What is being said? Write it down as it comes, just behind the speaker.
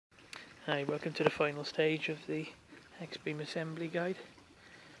Hi, welcome to the final stage of the Hexbeam assembly guide.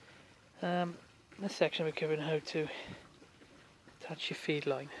 In this section we're covering how to attach your feed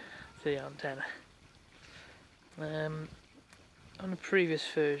line to the antenna. On the previous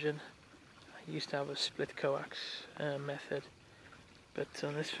version I used to have a split coax method, but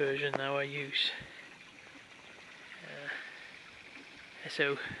on this version now I use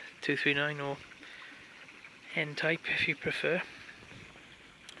SO239 or N-type if you prefer.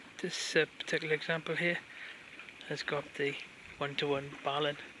 This particular example here has got the one-to-one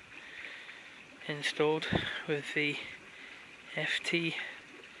Balun installed with the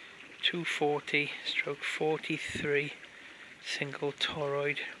FT240/43 single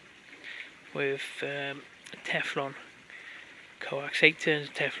torriod with teflon coax, 8 turns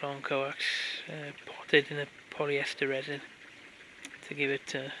teflon coax potted in a polyester resin to give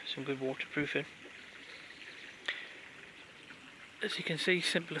it some good waterproofing. As you can see,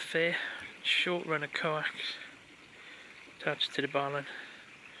 simple affair, short run of coax attached to the Balun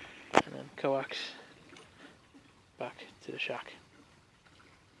and then coax back to the shack.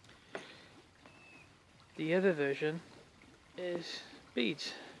 The other version is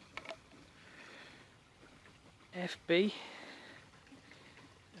beads. FB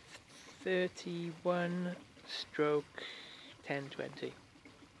 31/1020.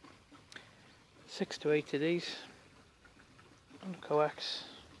 6 to 8 of these on coax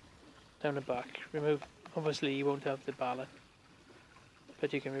down the back. Remove, obviously you won't have the Balun,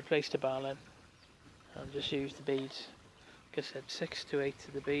 but you can replace the Balun and just use the beads. Like I said, 6 to 8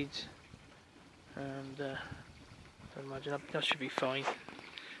 of the beads, and I imagine that should be fine.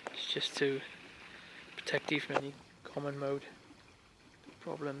 It's just to protect you from any common mode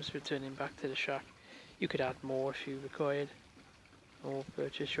problems returning back to the shack. You could add more if you required, or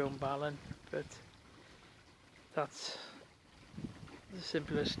purchase your own Balun, but that's the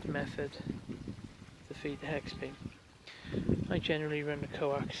simplest method to feed the Hexbeam. I generally run the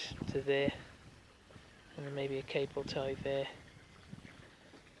coax to there, and then maybe a cable tie there,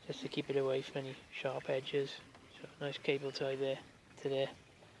 just to keep it away from any sharp edges. So nice cable tie there to there,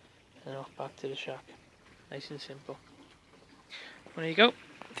 and off back to the shack. Nice and simple. Well, there you go.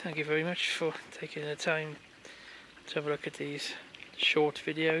 Thank you very much for taking the time to have a look at these short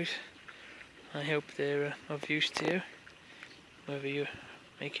videos. I hope they're of use to you, whether you're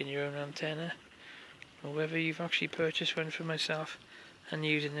making your own antenna or whether you've actually purchased one for myself and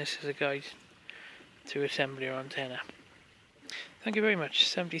using this as a guide to assemble your antenna. Thank you very much.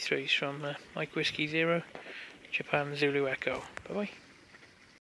 73s from Mike Whiskey 0, Japan Zulu Echo. Bye bye.